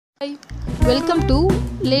Hi, welcome to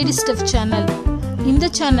Lady Stuff channel. இந்த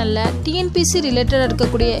சேனல்ல TNPC ரிலேட்டடா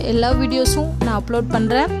இருக்கக்கூடிய எல்லா வீடியோஸும் நான் அப்லோட்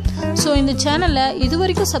பண்றேன். சோ இந்த சேனலை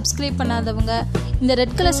இதுவரைக்கும் சப்ஸ்கிரைப் பண்ணாதவங்க இந்த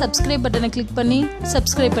ரெட் கலர் சப்ஸ்கிரைப் பட்டனை கிளிக் பண்ணி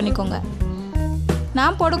சப்ஸ்கிரைப் பண்ணிக்கோங்க.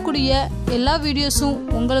 நான் போடக்கூடிய எல்லா வீடியோஸும்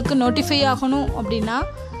உங்களுக்கு நோட்டிஃபை ஆகணும் அப்படினா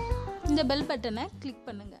இந்த பெல் பட்டனை கிளிக்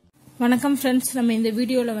பண்ணுங்க. வணக்கம் फ्रेंड्स, நம்ம இந்த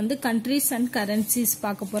வீடியோல வந்து countries and currencies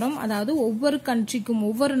பார்க்க போறோம். அதாவது ஒவ்வொரு கண்ட்ரிக்கும்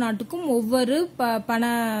ஒவ்வொரு நாட்டுக்கும் ஒவ்வொரு பண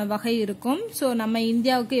வகை இருக்கும். சோ நம்ம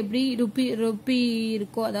இந்தியாவுக்கு எப்படி ரூபி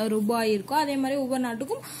இருக்கோ, அதாவது ரூபாய் இருக்கோ, அதே மாதிரி ஒவ்வொரு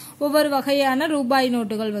நாட்டுக்கும் ஒவ்வொரு வகையான ரூபாய்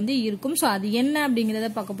நோட்டுகள் வந்து இருக்கும். சோ அது என்ன அப்படிங்கறத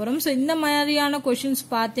பார்க்க போறோம். சோ இந்த மாதிரியான क्वेश्चंस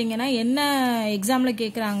பாத்தீங்கன்னா என்ன எக்ஸாம்ல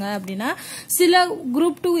கேக்குறாங்க அப்படினா சில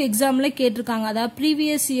group 2 எக்ஸாம்ல கேட்டிருக்காங்க. அதாவது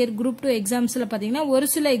previous year group 2 எக்ஸாம்ஸ்ல பாத்தீங்கன்னா ஒரு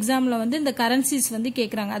சில எக்ஸாம்ல வந்து இந்த currencies வந்து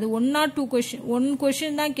கேக்குறாங்க. அது one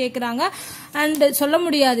question தான் கேக்குறாங்க. அண்ட் சொல்ல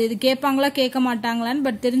முடியாது இது கேட்பாங்களா கேட்க மாட்டாங்களான்னு,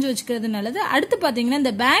 பட் தெரிஞ்சு வச்சுக்கிறது நல்லது. அடுத்து பாத்தீங்கன்னா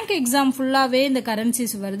இந்த பேங்க் எக்ஸாம் ஃபுல்லாவே இந்த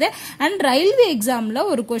கரன்சிஸ் வருது. அண்ட் ரயில்வே எக்ஸாம்ல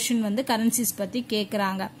ஒரு क्वेश्चन வந்து கரன்சிஸ் பத்தி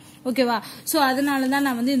கேக்குறாங்க. ஓகேவா? சோ அதனாலதான்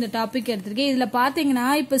நான் வந்து இந்த டாபிக் எடுத்திருக்கேன். இதுல பாத்தீங்கன்னா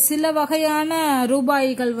இப்ப சில வகையான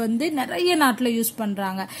ரூபாய்கள் வந்து நிறைய நாட்டுல யூஸ்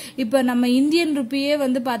பண்றாங்க. இப்ப நம்ம இந்தியன் ருப்பியே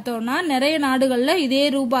வந்து பார்த்தோம்னா நிறைய நாடுகள்ல இதே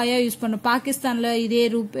ரூபாயா யூஸ் பண்றோம். பாகிஸ்தான்ல இதே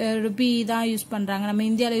ருப்பி தான் யூஸ் பண்றாங்க. நம்ம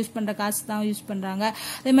இந்தியால யூஸ் பண்ற காசு தான் யூஸ் பண்றாங்க.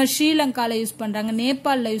 அதே மாதிரி ஸ்ரீலங்கால யூஸ் பண்றாங்க,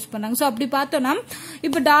 நேபாள்ல யூஸ் பண்றாங்க. சோ அப்படி பார்த்தோம்னா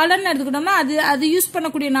இப்ப டாலர்னு எடுத்துக்கிட்டோம்னா அது யூஸ்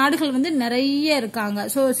பண்ணக்கூடிய நாடுகள் வந்து நிறைய இருக்காங்க.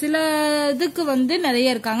 சோ சில இதுக்கு வந்து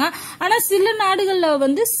நிறைய இருக்காங்க. ஆனா சில நாடுகள்ல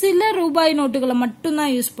வந்து சில ரூபாய் நோட்டுகளை மட்டும் தான்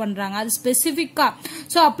யூஸ் பண்றாங்க. அது ஸ்பெசிபிக்கா.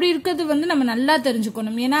 சோ அப்படி இருக்கிறது வந்து நம்ம நல்லா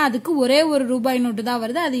தெரிஞ்சுக்கணும். ஏன்னா அதுக்கு ஒரே ஒரு ரூபாய் நோட்டு தான்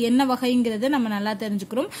வருது. அது என்ன வகைங்கிறது நம்ம நல்லா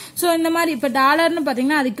தெரிஞ்சுக்கிறோம். சோ இந்த மாதிரி இப்ப டாலர்னு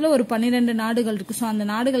பாத்தீங்கன்னா அதுக்குள்ள ஒரு 12 நாடுகள் இருக்கு. சோ அந்த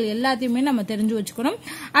நாடுகள் எல்லாத்தையுமே நம்ம தெரிஞ்சு வச்சுக்கணும்.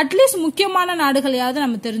 அட்லீஸ்ட் முக்கியமான நாடுகளையாவது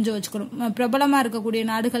நம்ம தெரிஞ்சு வச்சுக்கணும். பிரபலமா இருக்கக்கூடிய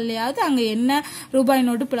நாடுகள்லயாவது அங்க என்ன ரூபாய்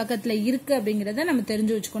நோட்டு புழக்கத்துல இருக்கு அப்படிங்கறத நம்ம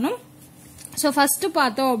தெரிஞ்சு வச்சுக்கணும். சோ ஃபர்ஸ்ட்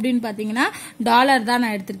பார்த்தோம் அப்படின்னு பாத்தீங்கன்னா டாலர் தான்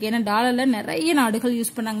நான் எடுத்திருக்கேன். ஏன்னா டாலர்ல நிறைய நாடுகள்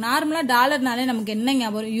யூஸ் பண்ணாங்க. நார்மலா டாலர்னாலே நமக்கு என்ன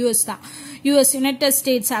ஞாபகம்? யூஎஸ் தான். யூஎஸ், யுனைடெட்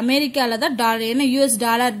ஸ்டேட்ஸ், அமெரிக்கால தான் டாலர். ஏன்னா யூஎஸ்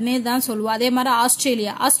டாலர்னே தான் சொல்லுவோம். அதே மாதிரி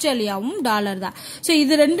ஆஸ்திரேலியாவும் டாலர் தான். சோ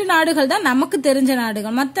இது ரெண்டு நாடுகள் தான் நமக்கு தெரிஞ்ச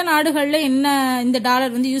நாடுகள். மற்ற நாடுகள்ல என்ன இந்த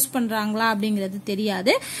டாலர் வந்து யூஸ் பண்றாங்களா அப்படிங்கிறது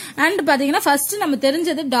தெரியாது. அண்ட் பாத்தீங்கன்னா ஃபர்ஸ்ட் நம்ம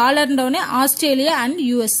தெரிஞ்சது டாலர்னோடனே Australia and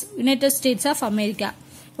US, United states of America.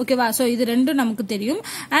 ஓகேவா? சோ இது ரெண்டும் நமக்கு தெரியும்.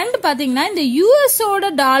 அண்ட் பாத்தீங்கன்னா இந்த யூஎஸோட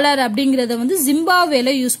டாலர் அப்படிங்கறத வந்து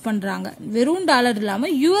ஜிம்பாப்வேல யூஸ் பண்றாங்க. வெறும் டாலர் இல்லாம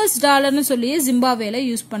யூஎஸ் டாலர்னு சொல்லி ஜிம்பாப்வேல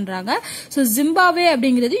யூஸ் பண்றாங்க. சோ ஜிம்பாப்வே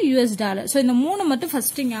அப்படிங்கிறது யூஎஸ் டாலர். சோ இந்த மூணு மட்டும்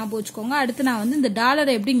ஃபர்ஸ்ட் ஞாபகம் வச்சுக்கோங்க. அடுத்து நான் வந்து இந்த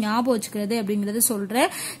டாலரை எப்படி ஞாபகம் வச்சுக்கிறது அப்படிங்கறத சொல்றேன்.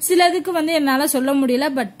 சிலதுக்கு வந்து என்னால சொல்ல முடியல,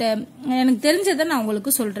 பட் எனக்கு தெரிஞ்சதை நான்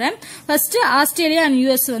உங்களுக்கு சொல்றேன். ஃபர்ஸ்ட் ஆஸ்திரேலியா அண்ட்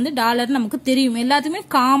யூஎஸ் வந்து டாலர் நமக்கு தெரியும், எல்லாத்துக்குமே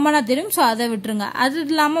காமனா தெரியும். சோ அதை விட்டுருங்க. அது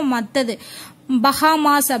இல்லாம மத்தது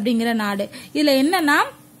பஹாமாஸ் அப்படிங்கிற நாடு. இதுல என்னன்னா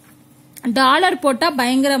டாலர் போட்டா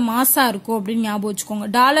பயங்கர மாசா இருக்கும் அப்படின்னு ஞாபகம் வச்சுக்கோங்க.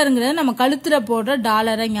 டாலருங்கிறது நம்ம கழுத்துல போடுற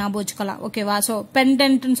டாலரை ஞாபகம் வச்சுக்கலாம். ஓகேவா? சோ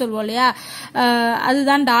பெண்டன்ட்னு சொல்லுவோம் இல்லையா,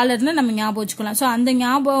 அதுதான் டாலர்னு நம்ம ஞாபகம் வச்சுக்கலாம். சோ அந்த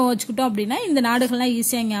ஞாபகம் வச்சுக்கிட்டோம் அப்படின்னா இந்த நாடுகள்லாம்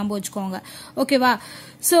ஈஸியா ஞாபகம் வச்சுக்கோங்க. ஓகேவா?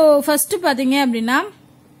 சோ ஃபர்ஸ்ட் பாத்தீங்க அப்படின்னா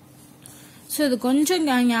சோ இது கொஞ்சம்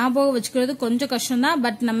ஞாபகம் வச்சுக்கிறது கொஞ்சம் கஷ்டம் தான்,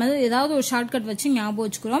 பட் நம்ம ஏதாவது ஒரு ஷார்ட்கட் வச்சு ஞாபகம்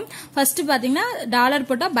வச்சுக்கிறோம். ஃபர்ஸ்ட் பாத்தீங்கன்னா டாலர்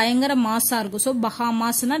போட்டா பயங்கர மாசா இருக்கும். சோ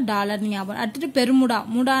பஹாமாஸ்னா டாலர் ஞாபகம். அடுத்து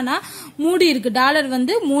முடானா மூடி இருக்கு. டாலர்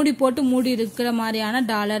வந்து மூடி போட்டு மூடி இருக்கிற மாதிரியான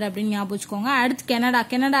டாலர் அப்படின்னு ஞாபகம் வச்சுக்கோங்க. அடுத்து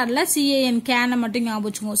கனடால CAN கேனை மட்டும் ஞாபகம்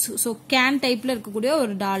வச்சுக்கோங்க. சோ கேன் டைப்ல இருக்கக்கூடிய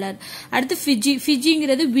ஒரு டாலர். அடுத்து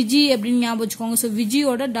ஃபிஜிங்கிறது விஜி அப்படின்னு ஞாபகம் வச்சுக்கோங்க. சோ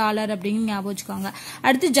விஜியோட டாலர் அப்படின்னு ஞாபகம் வச்சுக்கோங்க.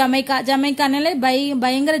 அடுத்து ஜமைக்கானாலே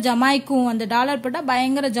பயங்கர ஜமாய்க்கும், அந்த டாலர் போட்டா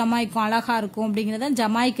பயங்கர ஜமாய்க்கும், அழகா இருக்கும் அப்படிங்கறத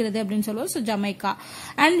ஜமாய்க்கிறது அப்படின்னு சொல்லுவோம். So Jamaica.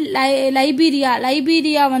 அண்ட்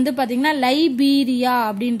லைபீரியா வந்து பாத்தீங்கன்னா லைபீரியா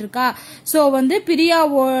அப்படின்னு இருக்கா. சோ வந்து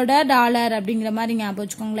பிரியாவோட டாலர் அப்படிங்கிற மாதிரி ஞாபகம்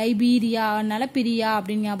வச்சுக்கோங்க. லைபீரியானால பிரியா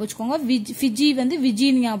அப்படின்னு ஞாபகம் வச்சுக்கோங்க. ஃபிஜி வந்து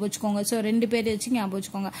விஜின்னு ஞாபகம் வச்சுக்கோங்க. சோ ரெண்டு பேர் வச்சு ஞாபகம்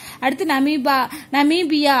வச்சுக்கோங்க. அடுத்து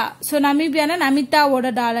நமீபியா. So நமீபியானா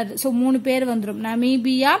நமிதாவோட dollar. சோ 3 பேர் வந்துடும்.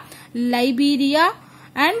 நமீபியா, லைபீரியா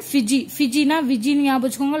அண்ட் ஃபிஜினா விஜின்னு ஞாபகம்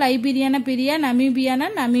வச்சுக்கோங்க. லைபீரியானா பிரியா, நமீபியானா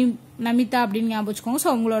நமிதா அப்படின்னு ஞாபகம் வச்சுக்கோங்க.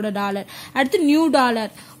 சோ அவங்களோட டாலர். அடுத்து நியூ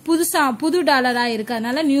டாலர், புது டாலரா இருக்கு,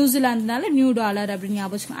 அதனால நியூசிலாந்துனால நியூ டாலர் அப்படின்னு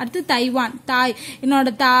ஞாபகம் வச்சுக்கோங்க. அடுத்து தைவான்,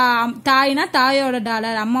 என்னோட தாய்னா தாயோட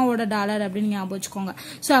டாலர், அம்மாவோட டாலர் அப்படின்னு ஞாபகம் வச்சுக்கோங்க.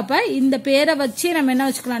 சோ அப்ப இந்த பேரை வச்சு நம்ம என்ன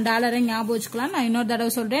வச்சுக்கலாம்? டாலரை ஞாபகம் வச்சுக்கலாம். நான் இன்னொரு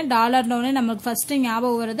தடவை சொல்றேன். டாலர்னு நமக்கு ஃபர்ஸ்ட்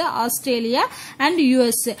ஞாபகம் வருது ஆஸ்திரேலியா அண்ட்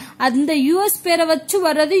யூஎஸ். அந்த யூஎஸ் பேரை வச்சு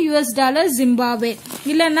வர்றது யூஎஸ் டாலர். ஜிம்பாப்வே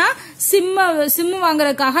இல்லன்னா சிம்மு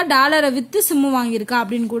வாங்குறதுக்காக டாலரை வித்து சிம்மு வாங்கியிருக்கா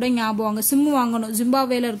அப்படின்னு கூட ஞாபகம். சிம்மு வாங்கணும்,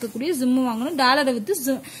 ஜிம்பாப்வேல இருக்கக்கூடிய சிம்மு வாங்கணும், டாலரை வித்து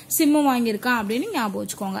சிம்மு வாங்கியிருக்கான் அப்படின்னு ஞாபகம்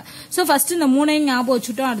வச்சுக்கோங்க. சோ ஃபர்ஸ்ட் இந்த மூணையும் ஞாபகம்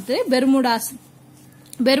வச்சுட்டோம். அடுத்து பெர்முடாஸ்.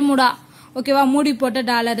 பெர்முடா ஓகேவா மூடி போட்ட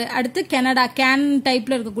டாலர். அடுத்து கனடா கேன்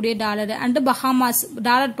டைப்ல இருக்கக்கூடிய டாலர். அண்ட் பஹாமாஸ்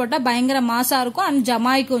டாலர் போட்டா பயங்கர மாசா இருக்கும். அண்ட்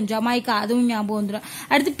ஜமாய்க்கா அதுவும் ஞாபகம் வந்துடும்.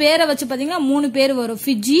 அடுத்து பேரை வச்சு பாத்தீங்கன்னா 3 பேர் வரும்.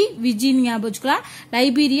 ஃபிஜி விஜின்னு ஞாபகம் வச்சுக்கலாம்,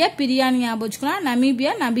 லைபீரியா பிரியான்னு ஞாபகம் வச்சுக்கலாம்,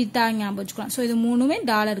 நமீபியா நபிதா ஞாபகம் வச்சுக்கலாம். ஸோ இது 3மே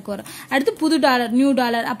டாலருக்கு வரும். அடுத்து புது டாலர் நியூ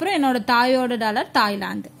டாலர். அப்புறம் என்னோட தாயோட டாலர்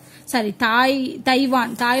தாய்லாந்து, சாரி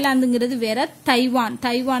தைவான். தாய்லாந்துங்கிறது வேற,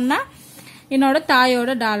 தைவான்னா என்னோட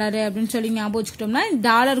தாயோட டாலர் அப்படின்னு சொல்லி ஞாபகம் வச்சுக்கிட்டோம்னா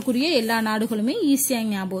டாலருக்குரிய எல்லா நாடுகளுமே ஈஸியா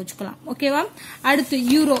ஞாபகம் வச்சுக்கலாம். ஓகேவா. அடுத்து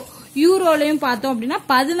யூரோலையும் பார்த்தோம் அப்படின்னா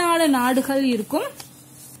 14 நாடுகள் இருக்கும்.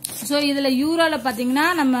 ஸோ இதுல யூரோல பாத்தீங்கன்னா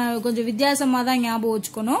நம்ம கொஞ்சம் வித்தியாசமா தான் ஞாபகம்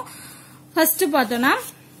வச்சுக்கணும். ஃபர்ஸ்ட் பார்த்தோம்னா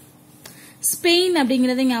ஸ்பெயின்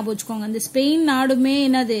அப்படிங்கறத ஞாபகம் வச்சுக்கோங்க. இந்த ஸ்பெயின் நாடுமே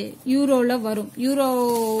என்னது யூரோல வரும். யூரோ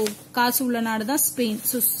காசு உள்ள நாடு தான் ஸ்பெயின்.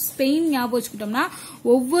 ஸோ ஸ்பெயின் ஞாபகம் வச்சுக்கிட்டோம்னா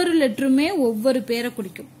ஒவ்வொரு லெட்டருமே ஒவ்வொரு பேரை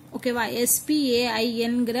குறிக்கும். ஓகேவா.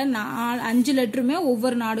 SPAINங்கிற 5 லெட்டருமே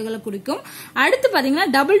ஒவ்வொரு நாடுகளை குறிக்கும். அடுத்து பாத்தீங்கன்னா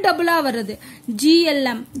டபுளா வர்றது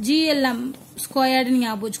GLM ஸ்கொயர்டு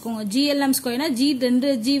ஞாபகம் வச்சுக்கோங்க. GLM ஸ்கொயர்னா G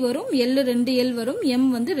 2 G வரும், L 2 L வரும், M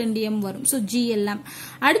வந்து 2 M வரும். So GLM.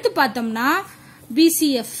 அடுத்து பார்த்தோம்னா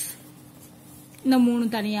BCF இந்த 3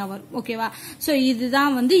 தனியா வரும். ஓகேவா. சோ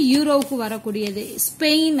இதுதான் வந்து யூரோவுக்கு வரக்கூடியது.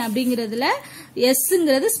 ஸ்பெயின் அப்படிங்கறதுல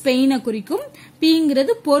எஸ்ங்கிறது ஸ்பெயினை குறிக்கும்,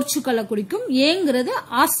 பிங்கிறது போர்ச்சுகலை குறிக்கும், ஏங்கிறது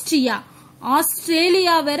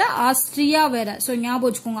ஆஸ்திரேலியா வேற ஆஸ்திரியா வேற. சோ ஞாபகம்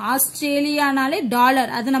வச்சுக்கோங்க. ஆஸ்திரேலியானாலே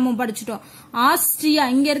டாலர், அது நம்ம படிச்சுட்டோம். ஆஸ்திரியா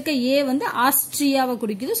இங்க இருக்க ஏ வந்து ஆஸ்திரியாவை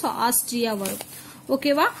குறிக்குது. சோ ஆஸ்திரியா வரும்.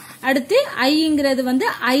 ஓகேவா. அடுத்து ஐங்கிறது வந்து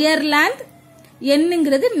அயர்லாந்து,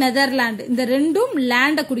 என்னங்கிறது நெதர்லாந்து. இந்த ரெண்டும்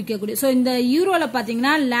லேண்ட குறிக்கக்கூடிய. சோ இந்த யூரோல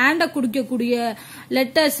பாத்தீங்கன்னா லேண்ட குறிக்கக்கூடிய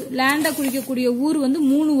லெட்டர்ஸ், லேண்ட குறிக்கக்கூடிய ஊர் வந்து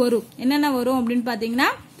 3 வரும். என்னென்ன வரும் அப்படின்னு பாத்தீங்கன்னா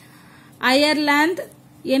அயர்லாந்து,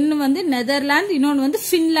 என்ன வந்து நெதர்லாந்து, இன்னொன்னு வந்து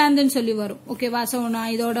பின்லாந்துன்னு சொல்லி வரும். ஓகேவா. சோ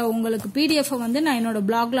நான் இதோட உங்களுக்கு PDF வந்து நான் என்னோட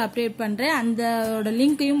பிளாக்ல அப்டேட் பண்றேன். அந்த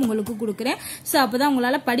லிங்கையும் உங்களுக்கு கொடுக்குறேன். சோ அப்பதான்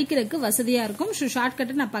உங்களால படிக்கிறதுக்கு வசதியா இருக்கும். ஸோ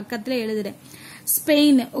ஷார்ட்கட்டை நான் பக்கத்துல எழுதுறேன்.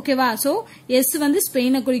 ஸ்பெயின். ஓகேவா. சோ எஸ் வந்து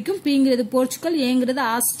ஸ்பெயினை குறிக்கும், பிங்கிறது போர்ச்சுகல், ஏங்கிறது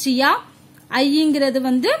ஆஸ்திரியா, ஐங்கிறது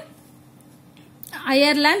வந்து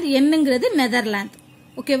அயர்லாந்து, என்னங்கிறது நெதர்லாந்து.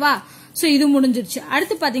 ஓகேவா. சோ இது முடிஞ்சிருச்சு.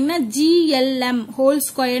 அடுத்து பாத்தீங்கன்னா GLM ஹோல்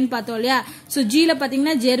ஸ்கொயர்னு பார்த்தோம் இல்லையா. சோ ஜில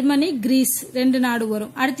பாத்தீங்கன்னா ஜெர்மனி கிரீஸ் 2 நாடு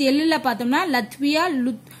வரும். அடுத்து எல்ல பார்த்தோம்னா லத்வியா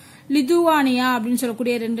லிதுவானியா அப்படின்னு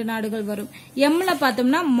சொல்லக்கூடிய 2 நாடுகள் வரும். எம்ல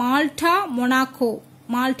பார்த்தோம்னா மால்டா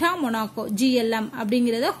மொனாக்கோ GLM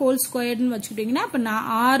அப்படிங்கறத ஹோல் ஸ்கொயர்னு வச்சுக்கிட்டீங்கன்னா அப்ப நான்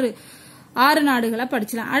 6 நாடுகளை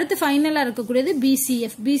படிச்சலாம். அடுத்து ஃபைனலா இருக்கக்கூடியது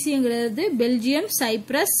BCங்கிறது பெல்ஜியம்,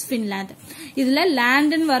 சைப்ரஸ், பின்லாந்து. இதுல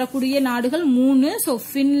லேண்ட்னு வரக்கூடிய நாடுகள் 3. So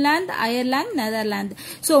Finland, Ireland, Netherlands.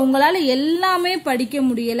 So உங்களால எல்லாமே படிக்க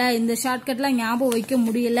முடியல, இந்த ஷார்ட்கட்லாம் ஞாபகம் வைக்க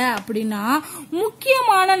முடியல அப்படின்னா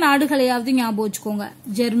முக்கியமான நாடுகளையாவது ஞாபகம் வச்சுக்கோங்க.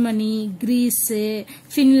 Germany, Greece,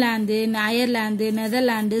 Finland, Ireland,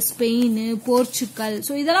 Netherlands, Spain, Portugal.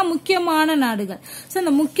 So இதெல்லாம் முக்கியமான நாடுகள். சோ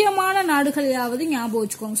இந்த முக்கியமான நாடுகளையாவது ஞாபகம்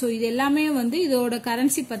வச்சுக்கோங்க. சோ இது எல்லாமே வந்து இதோட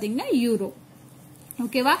கரன்சி பாத்தீங்கன்னா யூரோ.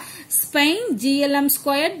 ஓகேவா. ஸ்பெயின் GLM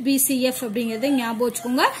ஸ்கொயர் BCF அப்படிங்கறத ஞாபகம்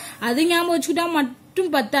வச்சுக்கோங்க. அது ஞாபகம் வச்சுக்கிட்டா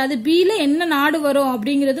மட்டும் பத்தாது. பில என்ன நாடு வரும்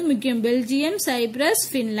அப்படிங்கறது முக்கியம். Belgium, Cyprus,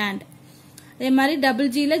 Finland. அதே மாதிரி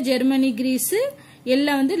GG ஜெர்மனி, கிரீஸ்,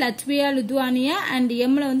 எல்ல வந்து லத்வியா, லிதுவானியா, அண்ட்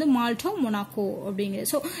எம்ல வந்து மால்டா, மொனாக்கோ அப்படிங்கிறது.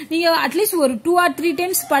 சோ நீங்க அட்லீஸ்ட் ஒரு 2 or 3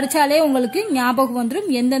 டைம்ஸ் படிச்சாலே உங்களுக்கு ஞாபகம் வந்துடும்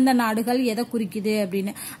எந்தெந்த நாடுகள் எதை குறிக்குது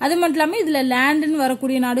அப்படின்னு. அது மட்டும் இல்லாம இதுல லேண்ட்னு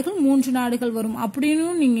வரக்கூடிய நாடுகள் 3 நாடுகள் வரும் அப்படின்னு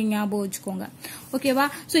நீங்க ஞாபகம் வச்சுக்கோங்க. ஓகேவா.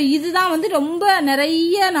 சோ இதுதான் வந்து ரொம்ப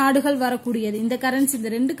நிறைய நாடுகள் வரக்கூடியது. இந்த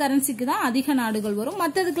 2 கரன்சிக்கு தான் அதிக நாடுகள் வரும்.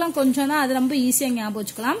 மற்றதுக்கெல்லாம் கொஞ்சம் தான், அது ரொம்ப ஈஸியா ஞாபகம்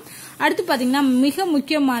வச்சுக்கலாம். அடுத்து பாத்தீங்கன்னா மிக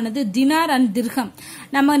முக்கியமானது தினார் அண்ட் திர்ஹம்.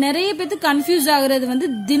 நம்ம நிறைய பேருக்கு கன்ஃபியூஸ் ஆகுறது வந்து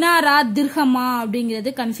தினாரா திர்ஹமா அப்படிங்கிறது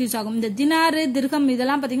கன்ஃபியூஸ் ஆகும். இந்த தினாரு திர்ஹம்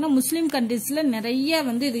இதெல்லாம் பாத்தீங்கன்னா முஸ்லீம் கண்ட்ரீஸ்ல நிறைய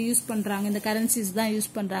வந்து இதை யூஸ் பண்றாங்க. இந்த கரன்சிஸ் தான் யூஸ்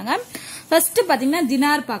பண்றாங்க. ஃபர்ஸ்ட் பாத்தீங்கன்னா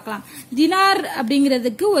தினார் பார்க்கலாம். தினார்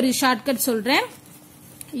அப்படிங்கிறதுக்கு ஒரு ஷார்ட்கட் சொல்றேன்.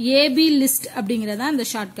 AB லிஸ்ட் அப்படிங்கறதா இந்த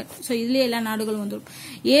ஷார்ட்கட். சோ இதுல எல்லா நாடுகளும் வந்துடும்.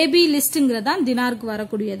 AB லிஸ்ட்ங்கிறதா தினாருக்கு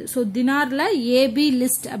வரக்கூடியது. சோ தினார்ல AB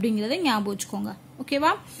லிஸ்ட் அப்படிங்கறத ஞாபகம் வச்சுக்கோங்க.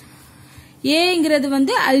 ஓகேவா. ஏங்கிறது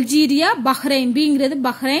வந்து அல்ஜீரியா, பஹ்ரைன், பிங்கிறது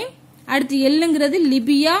பஹ்ரைன், அடுத்து எல்லுங்கிறது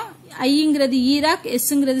லிபியா, ஐங்கிறது ஈராக்,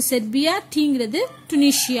 எஸ்ங்கிறது செர்பியா, டீங்கிறது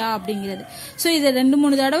டுனிஷியா அப்படிங்கிறது. சோ இதை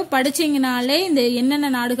 2-3 தடவை படிச்சீங்கனாலே இந்த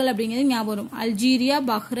என்னென்ன நாடுகள் அப்படிங்கிறது ஞாபகம் வரும். Algeria,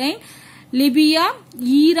 Bahrain, Libya,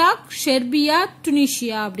 Iraq, Serbia,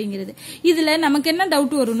 Tunisia அப்படிங்கிறது. இதுல நமக்கு என்ன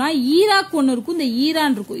டவுட் வரும்னா ஈராக் ஒன்னு இருக்கும், இந்த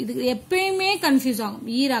ஈரான் இருக்கும். இது எப்பயுமே கன்ஃபியூஸ் ஆகும்.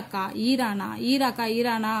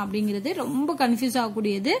 ஈரானா அப்படிங்கிறது ரொம்ப கன்ஃபியூஸ்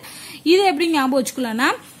ஆகக்கூடியது. இது எப்படி ஞாபகம் வச்சுக்கலாம்னா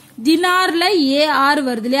தினார்ல ஏஆர்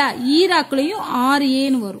வருது இல்லையா, ஈராக்லயும்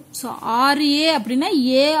ஆர்ஏன்னு வரும். ஸோ ஆர்ஏ அப்படின்னா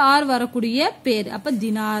ஏஆர் வரக்கூடிய பேர், அப்ப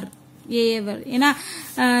தினார் ஏவர். ஏன்னா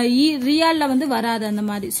ரியால்ல வந்து வராது அந்த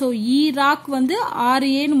மாதிரி. ஸோ ஈராக் வந்து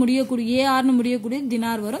ஆர்ஏன்னு முடியக்கூடிய ஏஆர்னு முடியக்கூடிய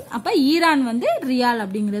தினார் வரும். அப்ப ஈரான் வந்து ரியால்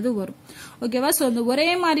அப்படிங்கிறது வரும். ஓகேவா. ஸோ இந்த ஒரே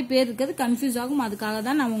மாதிரி பேர் இருக்கிறது கன்ஃபியூஸ் ஆகும், அதுக்காக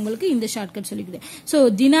தான் நான் உங்களுக்கு இந்த ஷார்ட்கட் சொல்லிக்கிறேன். ஸோ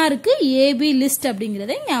தினாருக்கு ஏபி லிஸ்ட்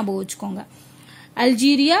அப்படிங்கறத ஞாபகம் வச்சுக்கோங்க.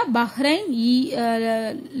 Algeria, Bahrain,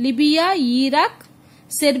 Libya, Iraq,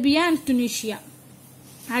 Serbia and Tunisia.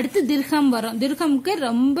 அடுத்து திர்ஹம் வரும். திர்ஹம்க்கு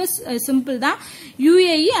ரொம்ப சிம்பிள் தான்,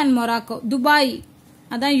 யுஏஇ அண்ட் மொராக்கோ. துபாய்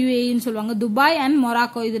அதான் யுஏஇன்னு சொல்லுவாங்க. துபாய் அண்ட்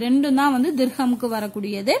மொராக்கோ இது ரெண்டும் தான் வந்து திர்ஹம்க்கு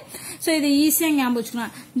வரக்கூடியது. ஸோ இதை ஈஸியா ஞாபகம்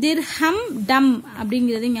வச்சுக்கோங்க. திர்ஹம் டம்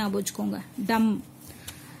அப்படிங்கறது ஞாபகம் வச்சுக்கோங்க. டம்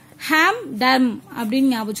ஹாம் டம்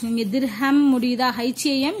அப்படின்னு ஞாபகம் வச்சுக்கோங்க. இங்க திர்ஹம் முடியுதா,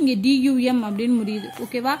 HAM, இங்க DUM அப்படின்னு முடியுது.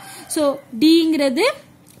 ஓகேவா. ஸோ டிங்கிறது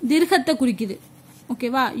திர்ஹத்தை குறிக்குது.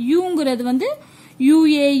 ஓகேவா. யூங்கிறது வந்து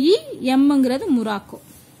UAE, எம்ங்கிறது மொராக்கோ.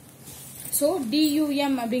 ஸோ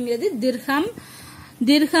DUM அப்படிங்கிறது திர்ஹம்.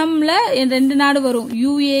 திர்ஹம்ல ரெண்டு நாடு வரும்,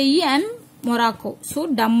 UAE அண்ட் மொராக்கோ. ஸோ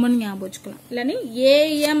டம்னு ஞாபகம் வச்சுக்கலாம். இல்லைன்னா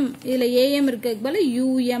AM, இதுல AM இருக்கிறதுக்கு பதிலா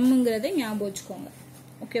UMங்கிறத ஞாபகம் வச்சுக்கோங்க.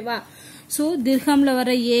 ஓகேவா. ஸோ திர்ஹம்ல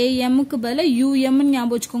வர ஏஎம்க்கு பதிலா UM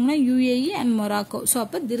ஞாபகம் வச்சுக்கோங்கன்னா UAE அண்ட் மொராக்கோ. ஸோ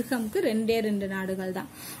அப்ப திர்ஹம்க்கு ரெண்டு நாடுகள் தான்.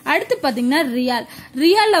 அடுத்து பாத்தீங்கன்னா ரியால்.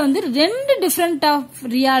 ரியால்ல வந்து ரெண்டு டிஃபரெண்ட் ஆஃப்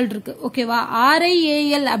ரியால் இருக்கு. ஓகேவா.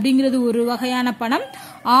 RIAL அப்படிங்கிறது ஒரு வகையான பணம்,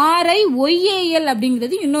 RIYAL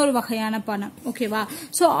அப்படிங்கிறது இன்னொரு வகையான பணம். ஓகேவா.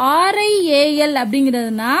 சோ RIAL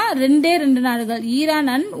அப்படிங்கிறதுனா ரெண்டு நாடுகள்,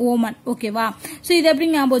 ஈரான் அண்ட் ஓமன். ஓகேவா. சோ இது எப்படி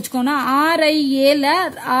ஞாபகம் வச்சுக்கோங்கன்னா RIAல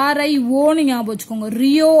RIOன்னு ஞாபகம் வச்சுக்கோங்க,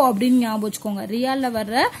 ரியோ அப்படின்னு ஞாபகம் வச்சுக்கோங்க. ரியால்ல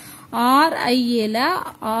வர்ற RIAல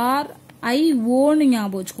RIOன்னு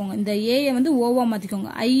ஞாபகம் வச்சுக்கோங்க. இந்த ஏ வந்து ஓவா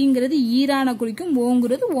மாத்திக்கோங்க. ஐங்கிறது ஈரானை குறிக்கும்,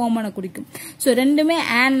 ஓங்கிறது ஓமனை குறிக்கும். சோ ரெண்டுமே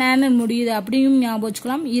ஆன் முடியுது அப்படியும் ஞாபகம்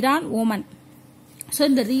வச்சுக்கலாம், ஈரான் ஓமன். சோ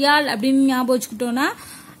இந்த ரியால் அப்படின்னு ஞாபகம் வச்சுக்கிட்டோம்னா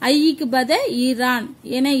ஐக்கு பதில் ஈரான்,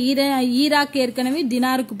 ஏன்னா ஈராக் ஏற்கனவே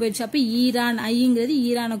தினாருக்கு போயிடுச்சு, அப்ப ஈரான் ஐங்கிறது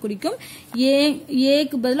ஈரானை குறிக்கும்.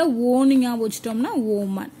 ஏக்கு பதிலா ஓன்னு ஞாபகம் வச்சுட்டோம்னா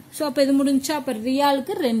ஓமன். சோ அப்ப இது முடிஞ்சா, அப்ப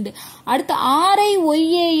ரியாலுக்கு ரெண்டு. அடுத்து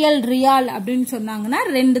RIYAL ரியால் அப்படின்னு சொன்னாங்கன்னா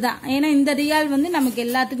ரெண்டு தான். ஏன்னா இந்த ரியால் வந்து நமக்கு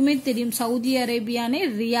எல்லாத்துக்குமே தெரியும், சவுதி அரேபியானே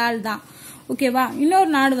ரியால் தான். ஓகேவா. இன்னொரு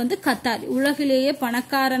நாடு வந்து கத்தார், உலகிலேயே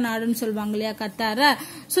பணக்கார நாடுன்னு சொல்லுவாங்க இல்லையா கத்தார.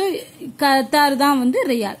 சோ கத்தார் தான் வந்து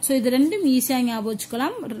ரியால். சோ இது ரெண்டும் ஈஸியா ஞாபகம்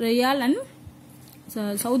வச்சுக்கலாம். ரியால் and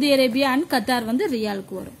Saudi Arabia and Qatar வந்து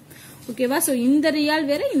ரியாலுக்கு வரும். ஓகேவா. சோ இந்த ரியால்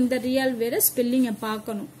வேற, இந்த ரியால் வேற, ஸ்பெல்லிங்க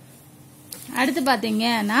பார்க்கணும். அடுத்து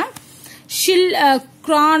பாத்தீங்கன்னா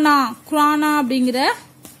குரானா அப்படிங்கிற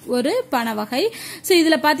ஒரு பண வகை. சோ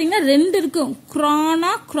இதுல பாத்தீங்கன்னா ரெண்டு இருக்கும்,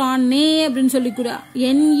 குரானா, குரானே அப்படின்னு சொல்லி கூட.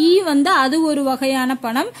 NE வந்து அது ஒரு வகையான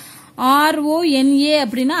பணம், RONA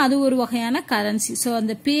அப்படின்னா அது ஒரு வகையான கரன்சி. சோ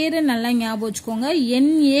அந்த பேரு நல்லா ஞாபகம் வச்சுக்கோங்க.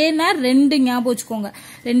 NAனா ரெண்டு ஞாபகம் வச்சுக்கோங்க,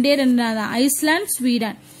 ரெண்டு தான், ஐஸ்லாந்து,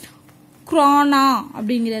 ஸ்வீடன். குரானா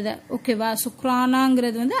அப்படிங்கறத. ஓகேவா. சோ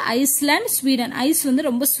குரானாங்கிறது வந்து ஐஸ்லாந்து, ஸ்வீடன். ஐஸ் வந்து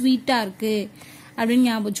ரொம்ப ஸ்வீட்டா இருக்கு அப்படின்னு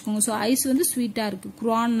ஞாபகம் வச்சுக்கோங்க. சோ ஐஸ் வந்து ஸ்வீட்டா இருக்கு,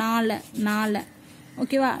 குரானால.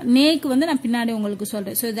 ஓகேவா. நேக்கு வந்து நான் பின்னாடி உங்களுக்கு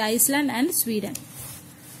சொல்றேன். சோ இது ஐஸ்லாந்து அண்ட் ஸ்வீடன்.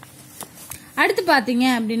 அடுத்து பாத்தீங்க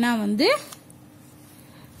அப்படின்னா வந்து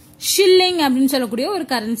ஷில்லிங் அப்படின்னு சொல்லக்கூடிய ஒரு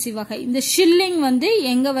கரன்சி வகை. இந்த ஷில்லிங் வந்து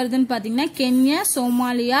எங்க வருதுன்னு பாத்தீங்கன்னா கென்யா,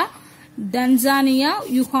 சோமாலியா, தன்சானியா,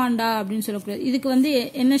 யுகாண்டா அப்படின்னு சொல்லக்கூடியது. இதுக்கு வந்து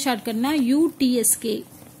என்ன ஷார்ட்கட்னா UTSK.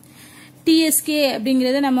 TSK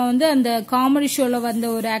அப்படிங்கறது நம்ம வந்து அந்த காமெடி ஷோல வந்த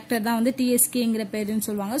ஒரு ஆக்டர் தான் வந்து TSKங்கிற பேருன்னு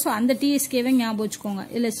சொல்லுவாங்க. சோ அந்த TSKவை ஞாபகம் வச்சுக்கோங்க.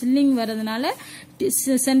 இல்ல ஷில்லிங் வரதுனால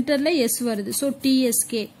சென்டர்ல S வருது. So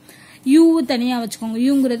TSK. U தனியா வச்சுக்கோங்க.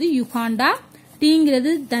 யூங்கிறது யுகாண்டா,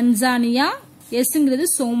 Tங்கிறது தன்சானியா, Sங்கிறது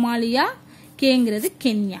சோமாலியா, Kங்கிறது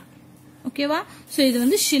கென்யா. ஓகேவா. சோ இது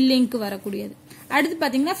வந்து ஷில்லிங்க்கு வரக்கூடியது. அடுத்து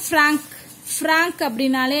பாத்தீங்கன்னா பிராங்க்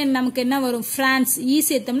அப்படின்னாலே நமக்கு என்ன வரும், பிரான்ஸ்.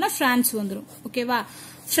 சேர்த்தோம்னா பிரான்ஸ் வந்துடும். ஓகேவா.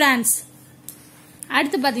 பிரான்ஸ்.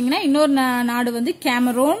 அடுத்து பாத்தீங்கன்னா இன்னொரு நாடு வந்து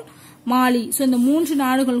கேமரோன், மாலி. சோ இந்த மூன்று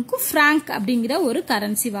நாடுகளுக்கும் பிராங்க் அப்படிங்கிற ஒரு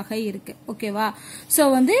கரன்சி வகை இருக்கு. ஓகேவா. சோ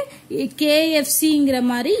வந்து KFCங்கிற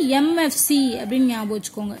மாதிரி MFC அப்படின்னு ஞாபகம்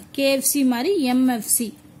வச்சுக்கோங்க. KFC மாதிரி MFC.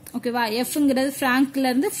 ஓகேவா. Fங்கிறது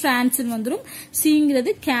பிராங்க்ல இருந்து பிரான்ஸ் வந்துடும்,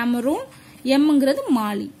 Cங்கிறது கேமரோன், Mங்கிறது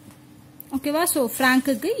மாலி. ஓகேவா. சோ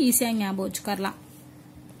பிராங்குக்கு ஈஸியா ஞாபகம் வச்சுக்கலாம்.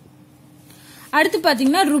 அடுத்து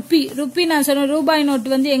பாத்தீங்கன்னா ருப்பி நான் சொன்ன ரூபாய் நோட்டு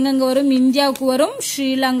வந்து எங்கெங்க வரும், இந்தியாவுக்கு வரும்,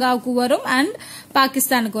 ஸ்ரீலங்காவுக்கு வரும் அண்ட்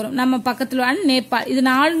பாகிஸ்தானுக்கு வரும், நம்ம பக்கத்துல அண்ட் நேபாள். இது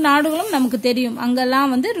 4 நாடுகளும் நமக்கு தெரியும்.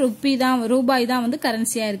 அங்கெல்லாம் வந்து ரூபாய் தான் வந்து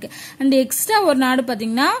கரன்சியா இருக்கு. அண்ட் எக்ஸ்ட்ரா ஒரு நாடு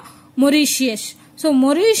பாத்தீங்கன்னா மொரீஷியஸ். ஸோ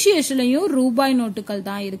மொரீஷியஸ்லயும் ரூபாய் நோட்டுகள்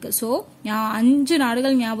தான் இருக்கு. ஸோ 5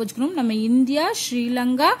 நாடுகள் ஞாபகம் வச்சுக்கணும். நம்ம India,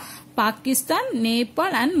 Sri Lanka, Pakistan,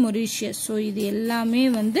 Nepal and Mauritius. So இது எல்லாமே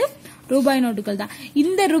வந்து ரூபாய் நோட்டுகள் தான்.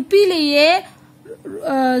 இந்த ருப்பிலேயே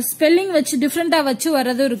ஸ்பெல்லிங் வச்சு டிஃப்ரெண்டா வச்சு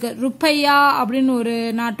வர்றதும் இருக்கு. ருப்பையா அப்படின்னு ஒரு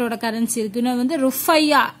நாட்டோட கரன்சி இருக்கு. இன்னும் வந்து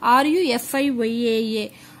ருஃபையா RUFIYAA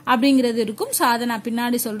அப்படிங்கிறது இருக்கும். ஸோ அதை நான்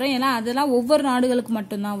பின்னாடி சொல்றேன். ஏன்னா அதெல்லாம் ஒவ்வொரு நாடுகளுக்கு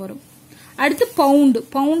மட்டும்தான் வரும். அடுத்து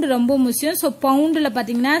பவுண்டு ரொம்ப முக்கியம். ஸோ பவுண்டுல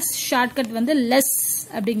பாத்தீங்கன்னா ஷார்ட்கட் வந்து லெஸ்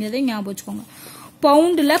அப்படிங்கறத ஞாபகம் வச்சுக்கோங்க.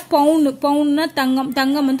 பவுண்டுல பவுண்ட்னா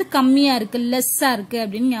தங்கம் வந்து கம்மியா இருக்கு, லெஸ்ஸா இருக்கு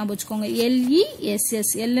அப்படின்னு ஞாபகம் வச்சுக்கோங்க. LESS.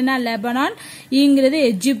 எல்னா லெபனான், ஈங்கிறது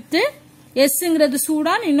எஜிப்து, எஸ்ங்கிறது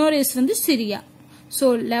சூடான், இன்னொரு எஸ் வந்து Syria. So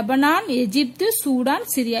Lebanon, Egypt, Sudan,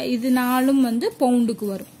 Syria இது 4ம் வந்து பவுண்டுக்கு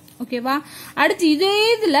வரும். ஓகேவா? அடுத்து இதே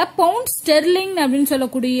இதுல பவுண்ட் ஸ்டெர்லிங் அப்படின்னு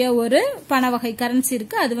சொல்லக்கூடிய ஒரு பண வகை கரன்சி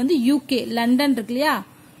இருக்கு. அது வந்து UK, லண்டன் இருக்கு இல்லையா,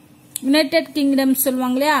 யுனைடெட் கிங்டம்ஸ்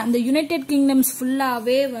சொல்லுவாங்க இல்லையா, அந்த யுனைடெட் கிங்டம்ஸ்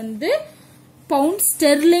ஃபுல்லாவே வந்து பவுண்ட்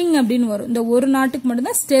ஸ்டெர்லிங் அப்படின்னு வரும். இந்த ஒரு நாட்டுக்கு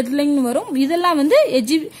மட்டும்தான் ஸ்டெர்லிங் வரும். இதெல்லாம் வந்து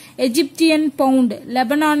Egyptian pound,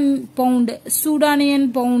 Lebanon pound, சூடானியன்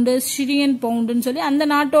pound, Syrian பவுண்டுன்னு சொல்லி அந்த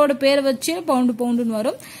நாட்டோட பேரை வச்சு பவுண்டுன்னு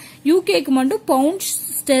வரும். யூகேக்கு மட்டும் பவுண்ட்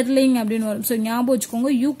ஸ்டெர்லிங் அப்படின்னு வரும். ஸோ ஞாபகம் வச்சுக்கோங்க,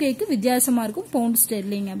 யூகேக்கு வித்தியாசமா இருக்கும் பவுண்ட்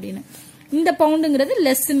ஸ்டெர்லிங் அப்படின்னு. இந்த பவுண்டுங்கிறது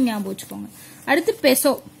லெஸ்ன்னு ஞாபகம் வச்சுக்கோங்க. அடுத்து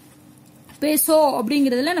பெசோ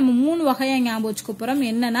அப்படிங்கறதுல நம்ம 3 வகையா ஞாபகம் வச்சுக்க போறோம்.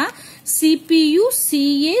 என்னன்னா CPU,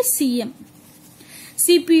 CA, CM.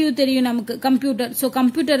 CPU தெரியும் நமக்கு, கம்ப்யூட்டர். ஸோ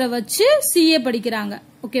கம்ப்யூட்டரை வச்சு CA படிக்கிறாங்க.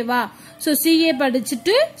 ஓகேவா? ஸோ CA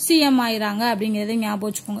படிச்சுட்டு CM ஆயிராங்க அப்படிங்கறத ஞாபகம்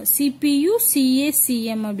வச்சுக்கோங்க. CPU, CA,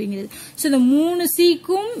 CM அப்படிங்கிறது. ஸோ இந்த 3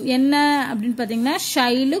 Cக்கும் என்ன அப்படின்னு பாத்தீங்கன்னா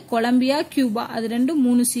ஷைலு, கொலம்பியா, கியூபா அது ரெண்டும்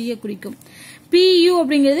 3 Cயை குறிக்கும். PU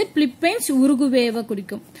அப்படிங்கிறது பிலிப்பைன்ஸ், உருகுவேவை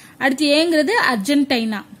குறிக்கும். அடுத்து ஏங்கிறது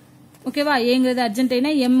அர்ஜென்டினா. ஓகேவா? ஏங்கிறது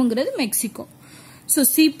Argentina, எம்ங்கிறது Mexico. So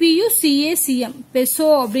CPU, CA, CM. Peso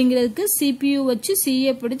அப்படிங்கிறதுக்கு CPU வச்சு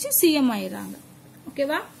CA படிச்சு CM ஆயிடுறாங்க.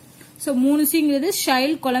 ஓகேவா? So 3 Cங்கிறது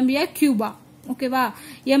Shail, Colombia, Cuba. ஓகேவா?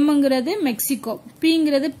 எம்ங்கிறது மெக்சிகோ,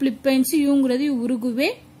 பிங்கிறது பிலிப்பைன்ஸ், யூங்கிறது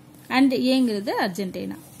உருகுவே அண்ட் ஏங்கிறது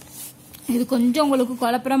அர்ஜென்டினா. இது கொஞ்சம் உங்களுக்கு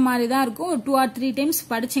குழப்பற மாதிரி தான் இருக்கும். 2 or 3 டைம்ஸ்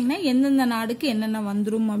படிச்சீங்கன்னா எந்தெந்த நாடுக்கு என்னென்ன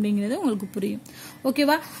வந்துரும் அப்படிங்கிறது உங்களுக்கு புரியும்.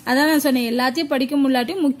 ஓகேவா? அதான் நான் சொன்னேன், எல்லாத்தையும் படிக்க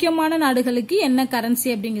முடியாட்டியும் முக்கியமான நாடுகளுக்கு என்ன கரன்சி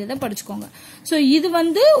அப்படிங்கறத படிச்சுக்கோங்க. சோ இது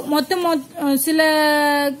வந்து சில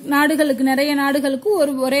நாடுகளுக்கு, நிறைய நாடுகளுக்கு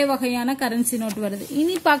ஒரே வகையான கரன்சி நோட் வருது.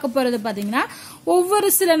 இனி பார்க்க போறது பாத்தீங்கன்னா ஒவ்வொரு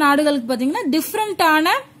சில நாடுகளுக்கு பாத்தீங்கன்னா டிஃப்ரெண்டான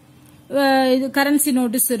இது கரன்சி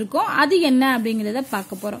நோட்டீஸ் இருக்கும். அது என்ன அப்படிங்கறத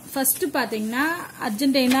பார்க்க போறோம். ஃபர்ஸ்ட் பாத்தீங்கன்னா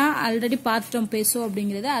அர்ஜென்டினா ஆல்ரெடி பார்த்துட்டோம் பெசோ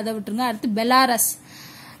அப்படிங்கறத, அதை விட்டுருங்க. அடுத்து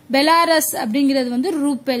பெலாரஸ் அப்படிங்கிறது வந்து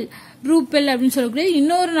ரூபெல் அப்படின்னு சொல்லக்கூடிய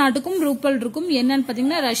இன்னொரு நாட்டுக்கும் ரூபல் இருக்கும். என்னன்னு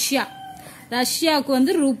பாத்தீங்கன்னா ரஷ்யாவுக்கு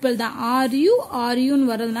வந்து ரூபல் தான்.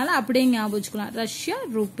 RUன்னு வர்றதுனால அப்படியே ஞாபகம் வச்சுக்கலாம். ரஷ்யா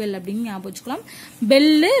ரூபெல் அப்படின்னு ஞாபகம் வச்சுக்கலாம்.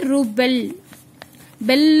 ரூபெல்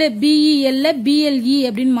BELE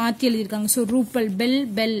அப்படின்னு மாத்தி எழுதிருக்காங்க. சோ ரூபல்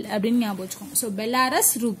பெல் அப்படின்னு ஞாபகம் வச்சுக்கோங்க. So Belarus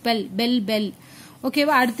rouble bell.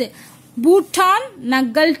 ஓகேவா? அடுத்து பூட்டான்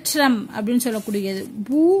நகல்ட்ரம் அப்படின்னு சொல்லக்கூடியது.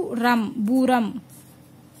 பூரம்.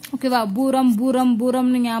 ஓகேவா?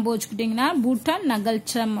 பூரம்னு ஞாபகம் வச்சுக்கிட்டீங்கன்னா பூட்டான்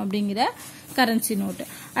நகல்ட்ரம் அப்படிங்கிற கரன்சி நோட்டு.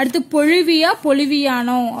 அடுத்து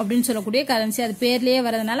பொலிவியானோ அப்படின்னு சொல்லக்கூடிய கரன்சி, அது பேர்லயே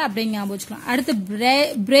வரதுனால அப்படியே ஞாபகம் வச்சுக்கலாம். அடுத்து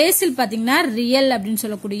பிரேசில் பாத்தீங்கன்னா ரியல் அப்படின்னு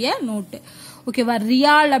சொல்லக்கூடிய நோட்டு. ஓகேவா?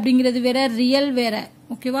 ரியால் அப்படிங்கிறது வேற, ரியல் வேற.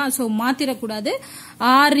 ஓகேவா? சோ மாத்திரக்கூடாது.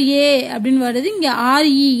 RA அப்படின்னு வருது, இங்க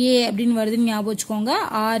REA அப்படின்னு வருதுன்னு ஞாபகம் வச்சுக்கோங்க.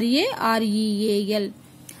 REAL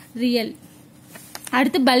real.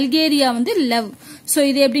 அடுத்து பல்கேரியா வந்து லெவ். சோ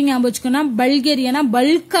இது எப்படி ஞாபகம் வச்சுக்கோன்னா, பல்கேரியானா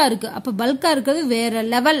பல்கா இருக்கு, அப்ப பல்கா இருக்கிறது வேற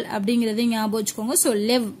லெவல் அப்படிங்கறத ஞாபகம் வச்சுக்கோங்க. சோ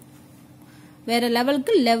லெவ் வேற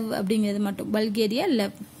லெவலுக்கு லெவ் அப்படிங்கிறது மட்டும், பல்கேரியா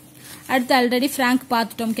லெவ். அடுத்து ஆல்ரெடி பிராங்க்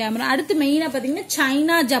பார்த்துட்டோம் கேமரா. அடுத்து மெயினா பாத்தீங்கன்னா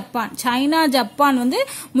சைனா ஜப்பான் வந்து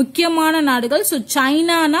முக்கியமான நாடுகள். சோ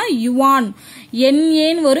சைனானா யுவான்,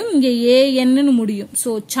 NAன்னு வரும், இங்க ANன்னு முடியும். So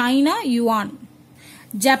China Yuan.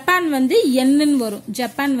 ஜப்பான் வந்து Nன்னு வரும்,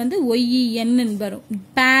 ஜப்பான் வந்து YENன்னு வரும்.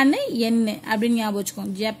 பேன் N அப்படின்னு ஞாபகம்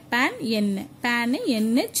வச்சுக்கோங்க. Japan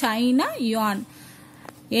N, China Yuan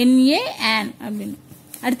NAN அப்படின்னு.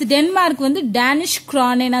 அடுத்து டென்மார்க் வந்து டேனிஷ்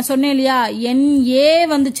கிரானே. நான் சொன்னேன் இல்லையா, NA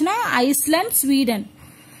வந்துச்சுன்னா ஐஸ்லாந்து, ஸ்வீடன்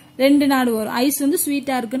 2 நாடு வரும். ஐஸ் வந்து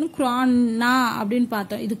ஸ்வீட்டா இருக்குன்னு கிரானா அப்படின்னு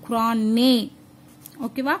பார்த்தோம். இது கிரானே.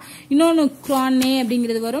 ஓகேவா? இன்னொன்னு கிரானே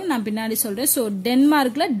அப்படிங்கிறது வரும், நான் பின்னாடி சொல்றேன். So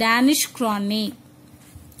டென்மார்க்ல Danish கிரானே.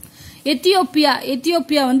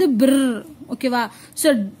 எத்தியோப்பியா வந்து பிர். ஓகேவா? சோ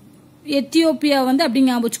எத்தியோப்பியா வந்து அப்படி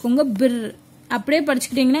ஞாபகம் வச்சுக்கோங்க, பிர். அப்படியே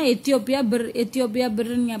படிச்சுக்கிட்டீங்கன்னா எத்தியோப்பியா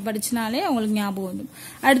பிர் படிச்சினாலே உங்களுக்கு ஞாபகம் வந்துடும்.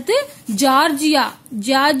 அடுத்து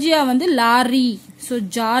ஜார்ஜியா வந்து லாரி. சோ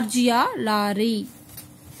ஜார்ஜியா லாரி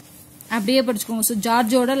அப்படியே படிச்சுக்கோங்க. சோ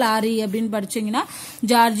ஜார்ஜோட லாரி அப்படின்னு படிச்சீங்கன்னா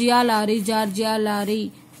ஜார்ஜியா லாரி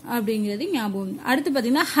அப்படிங்கிறது ஞாபகம். அடுத்து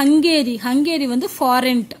பாத்தீங்கன்னா ஹங்கேரி வந்து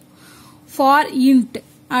ஃபாரின்ட்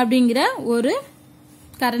அப்படிங்கிற ஒரு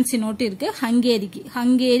கரன்சி நோட் இருக்கு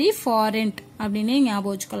ஹங்கேரி ஃபாரின்ட் அப்படின்னு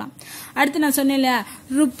ஞாபகம் வச்சுக்கலாம். அடுத்து நான் சொன்னேன்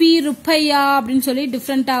ருப்பையா அப்படின்னு சொல்லி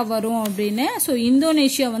டிஃப்ரெண்டா வரும் அப்படின்னு. சோ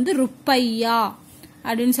இந்தோனேஷியா வந்து ருப்பையா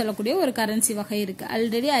அப்படின்னு சொல்லக்கூடிய ஒரு கரன்சி வகை இருக்கு.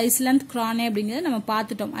 ஆல்ரெடி ஐஸ்லாந்து கிரானே அப்படிங்கறத நம்ம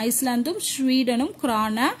பார்த்துட்டோம். ஐஸ்லாந்தும் ஸ்வீடனும்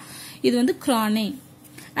கிரானா, இது வந்து கிரானே.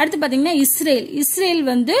 அடுத்து பாத்தீங்கன்னா இஸ்ரேல்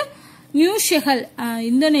வந்து நியூ ஷெஹல்.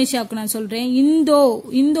 இந்தோனேஷியாவுக்கு நான் சொல்றேன்.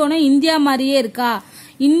 இந்தோனா இந்தியா மாதிரியே இருக்கா.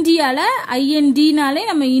 இந்தியால ஐஎன்டினாலே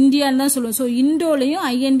நம்ம இந்தியான்னு தான் சொல்லுவோம். சோ இண்டோலையும்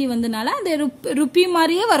ஐஎன்டி வந்தனால அது ருப்பி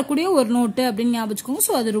மாதிரியே வரக்கூடிய ஒரு நோட்டு அப்படின்னு ஞாபகம் வச்சுக்கோங்க.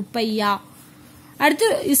 சோ அது ருப்பையா. அடுத்து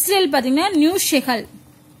இஸ்ரேல் பாத்தீங்கன்னா நியூ ஷெஹல்.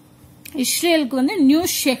 இஸ்ரேலுக்கு வந்து நியூ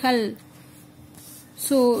ஷெஹல்.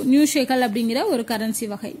 சோ நியூ ஷெஹல் அப்படிங்கிற ஒரு கரன்சி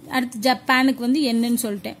வகை. அடுத்து ஜப்பானுக்கு வந்து என்னன்னு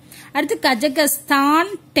சொல்லிட்டேன். அடுத்து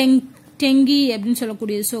கஜகஸ்தான் டெங்கி அப்படின்னு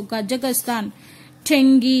சொல்லக்கூடியது. சோ கஜகஸ்தான்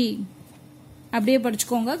டெங்கி அப்படியே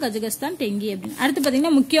படிச்சுக்கோங்க. கஜகஸ்தான் டெங்கி அப்படின்னு. அடுத்து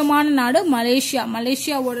பாத்தீங்கன்னா முக்கியமான நாடு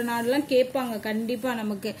மலேசியாவோட நாடுலாம் கேட்பாங்க கண்டிப்பா.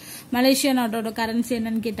 நமக்கு மலேசியா நாட்டோட கரன்சி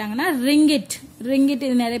என்னன்னு கேட்டாங்கன்னா ரிங்கிட்.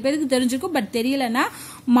 இது நிறைய பேருக்கு தெரிஞ்சிருக்கும். பட் தெரியலன்னா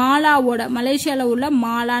மலேசியால உள்ள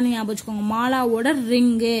மாலான்னு ஞாபகம் வச்சுக்கோங்க. மாலாவோட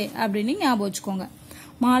ரிங்கு அப்படின்னு ஞாபகம் வச்சுக்கோங்க.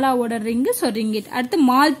 மாலாவோட ரிங்கு. So ringgit. அடுத்து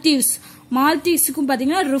மால்தீவ்ஸுக்கும்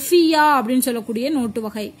பாத்தீங்கன்னா ருஃபியா அப்படின்னு சொல்லக்கூடிய நோட்டு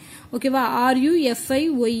வகை. ஓகேவா.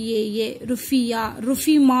 RUFIYAA ருஃபியா.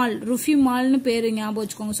 ருஃபிமால்னு பேரு ஞாபகம்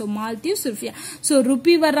வச்சுக்கோங்க. So Maldives ருஃபியா. சோ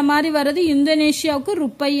ருப்பி வர்ற மாதிரி வர்றது இந்தோனேஷியாவுக்கு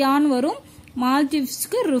ருப்பையான்னு வரும்.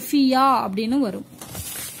 மால்தீவ்ஸ்க்கு ருஃபியா அப்படின்னு வரும்.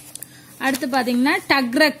 அடுத்து பாத்தீங்கன்னா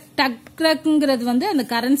டக்ரக்ங்கிறது வந்து அந்த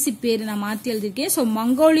கரன்சி பேரு நான் மாத்தி எழுதிருக்கேன். சோ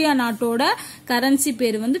மங்கோலியா நாட்டோட கரன்சி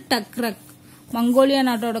பேரு வந்து டக்ரக்.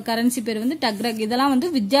 இதெல்லாம் வந்து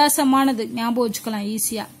வித்தியாசமானது, ஞாபகம் வச்சுக்கலாம்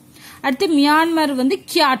ஈஸியா. அடுத்து மியான்மர் வந்து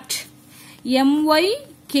கியாட்.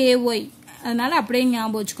 MYKY. அதனால அப்படியே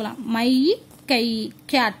ஞாபகம் வச்சுக்கலாம்.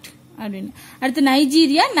 கியாட் அப்படின்னு. அடுத்து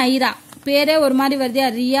நைஜீரியா நைரா. பேரே ஒரு மாதிரி வருதா.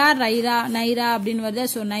 நைரா அப்படின்னு வருதா.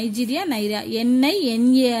 So Nigeria Naira.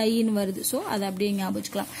 NINAIன்னு வருது. சோ அதை அப்படியே ஞாபகம்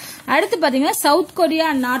வச்சுக்கலாம். அடுத்து பாத்தீங்கன்னா சவுத் கொரியா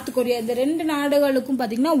நார்த் கொரியா, இந்த ரெண்டு நாடுகளுக்கும்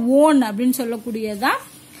பாத்தீங்கன்னா ஓன் அப்படின்னு சொல்லக்கூடியதான்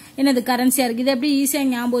என்னது கரன்சியா இருக்கு. இது எப்படி ஈஸியா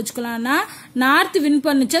ஞாபகம் வச்சுக்கலாம்னா நார்த் வின்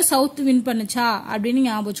பண்ணுச்சா சவுத் வின் பண்ணுச்சா அப்படின்னு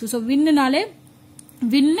ஞாபகம் வச்சுக்கோ. சோ வின்னுனாலே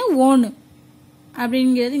ஓனு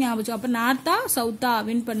அப்படிங்கிறது ஞாபகம் வச்சுக்கோ. அப்ப நார்த்தா சவுத்தா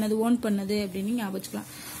வின் பண்ணது ஓன் பண்ணது அப்படின்னு ஞாபகம் வச்சுக்கலாம்.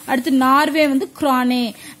 அடுத்து நார்வே வந்து கிரானே.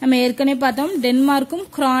 நம்ம ஏற்கனவே பார்த்தோம். டென்மார்க்கும்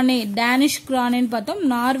கிரானே, டேனிஷ் கிரானேன்னு பார்த்தோம்.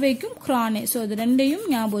 நார்வேக்கும் கிரானே. சோ இது ரெண்டையும்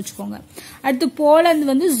ஞாபகம் வச்சுக்கோங்க. அடுத்து போலந்து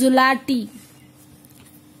வந்து ஜுலாட்டி.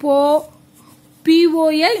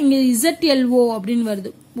 POL இங்க ZLO அப்படின்னு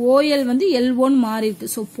வருது. OL வந்து L1 மாறி இருக்கு.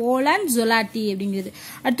 சோ போலாண்ட் ஜொலாட்டி அப்படிங்கிறது.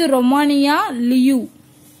 அடுத்து ரொமானியா லியூ.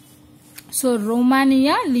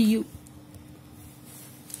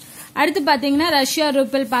 அடுத்து பாத்தீங்கன்னா ரஷ்யா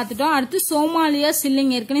ரூபல் பாத்துட்டோம். அடுத்து சோமாலியா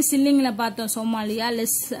சில்லிங். ஏற்கனவே சில்லிங்ல பார்த்தோம். சோமாலியா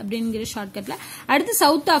லெஸ் அப்படிங்கிற ஷார்ட்கட்ல. அடுத்து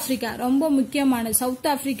சவுத் ஆப்பிரிக்கா ரொம்ப முக்கியமான. சவுத்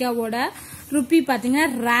ஆப்பிரிக்காவோட ருப்பி பாத்தீங்கன்னா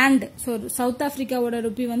ராண்ட். சோ சவுத் ஆப்பிரிக்காவோட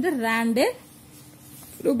ருப்பி வந்து ராண்டு.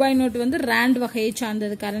 ரூபாய் நோட்டு வந்து ராண்ட் வகையை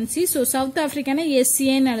சார்ந்தது கரன்சி. சோ சவுத் ஆப்பிரிக்கான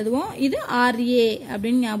SAன்னு எழுதுவோம். இது RA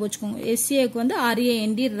அப்படின்னு ஞாபகம் வச்சுக்கோங்க. SAக்கு வந்து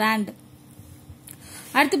RAND ராண்ட்.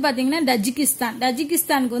 அடுத்து பாத்தீங்கன்னா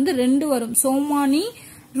டஜிகிஸ்தானுக்கு வந்து ரெண்டு வரும். சோமானி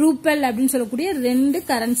ரூபல் அப்படின்னு சொல்லக்கூடிய ரெண்டு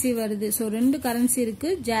கரன்சி வருது. சோ ரெண்டு கரன்சி இருக்கு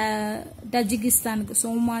டஜிகிஸ்தானுக்கு.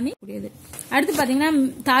 சோமானி கூடியது. அடுத்து பாத்தீங்கன்னா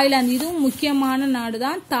தாய்லாந்து. இதுவும் முக்கியமான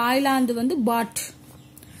நாடுதான். தாய்லாந்து வந்து பாட்.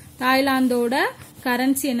 தாய்லாந்தோட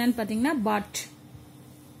கரன்சி என்னன்னு பாத்தீங்கன்னா பாட்.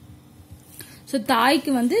 சோ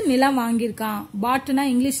தாய்க்கு வந்து நிலம் வாங்கியிருக்கான். பாட்னா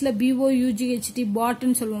இங்கிலீஷ்ல BOUGHT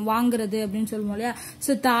பாட்னு சொல்லுவோம். வாங்குறது அப்படின்னு சொல்லுவோம் இல்லையா.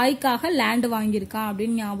 சோ தாய்க்காக லேண்ட் வாங்கியிருக்கான்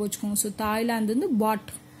அப்படின்னு ஞாபகம் வச்சுக்கோங்க. சோ தாய்லாந்து வந்து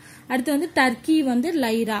பாட். அடுத்து வந்து டர்க்கி வந்து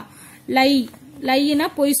லைரா. லைனா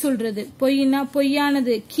பொய் சொல்றது.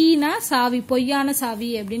 பொய்யானது. கீனா சாவி. பொய்யான சாவி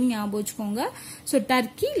அப்படின்னு ஞாபகம் வச்சுக்கோங்க. சோ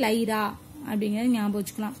டர்க்கி லைரா அப்படிங்கறது ஞாபகம்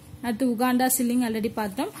வச்சுக்கலாம். அடுத்து உகாண்டா சில்லிங் ஆல்ரெடி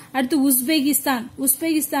பார்த்தோம். அடுத்து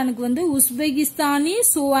உஸ்பெகிஸ்தானுக்கு வந்து உஸ்பெகிஸ்தானி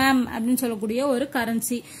சோஆம் அப்படின்னு சொல்லக்கூடிய ஒரு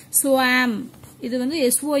கரன்சி. சோஆம் இது வந்து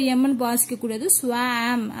SOM வாசிக்க கூடாது.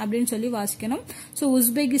 ஸ்வாம் அப்படின்னு சொல்லி வாசிக்கணும். சோ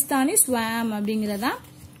உஸ்பெகிஸ்தானி ஸ்வாம் அப்படிங்கறதா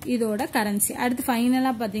இதோட கரன்சி. அடுத்து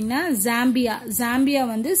ஃபைனலா பாத்தீங்கன்னா ஜாம்பியா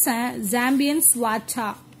வந்து ஜாம்பியன் ஸ்வாச்சா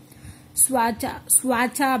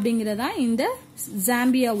அப்படிங்கறதா இந்த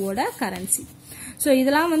ஜாம்பியாவோட கரன்சி. ஸோ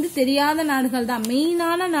இதெல்லாம் வந்து தெரியாத நாடுகள் தான்.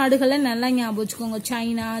 மெயினான நாடுகளை நல்லா ஞாபகம் வச்சுக்கோங்க.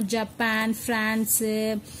 China, Japan, France,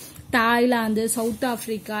 Thailand, south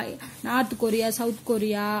Africa, north Korea, south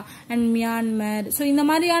Korea and Myanmar. So இந்த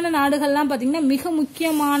மாதிரியான நாடுகள்லாம் பார்த்தீங்கன்னா மிக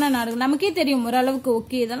முக்கியமான நாடுகள். நமக்கே தெரியும் ஓரளவுக்கு,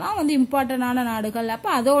 ஓகே இதெல்லாம் வந்து இம்பார்ட்டன்டான நாடுகள்.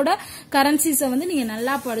 அப்போ அதோட கரன்சிஸை வந்து நீங்கள்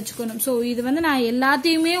நல்லா படிச்சுக்கணும். ஸோ இது வந்து நான்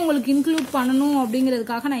எல்லாத்தையுமே உங்களுக்கு இன்க்ளூட் பண்ணணும்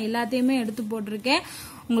அப்படிங்கிறதுக்காக நான் எல்லாத்தையுமே எடுத்து போட்டிருக்கேன்.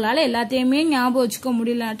 உங்களால் எல்லாத்தையுமே ஞாபகம் வச்சுக்க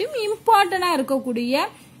முடியலனாட்டும் இம்பார்ட்டண்டாக இருக்கக்கூடிய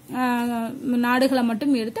நாடுகளை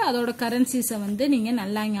மட்டும் எடுத்து அதோட கரன்சிஸை வந்து நீங்கள்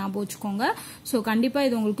நல்லா ஞாபகம் வச்சுக்கோங்க. ஸோ கண்டிப்பாக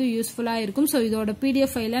இது உங்களுக்கு யூஸ்ஃபுல்லாக இருக்கும். ஸோ இதோட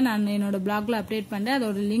பிடிஎஃப் ஃபைலை நான் என்னோட பிளாக்ல அப்டேட் பண்ணுறேன்.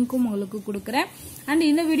 அதோட லிங்க்கும் உங்களுக்கு கொடுக்குறேன். அண்ட்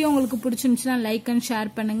இந்த வீடியோ உங்களுக்கு பிடிச்சிருந்துச்சுன்னா லைக் அண்ட்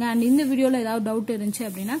ஷேர் பண்ணுங்க. அண்ட் இந்த வீடியோவில் ஏதாவது டவுட் இருந்துச்சு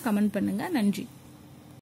அப்படின்னா கமெண்ட் பண்ணுங்க. நன்றி.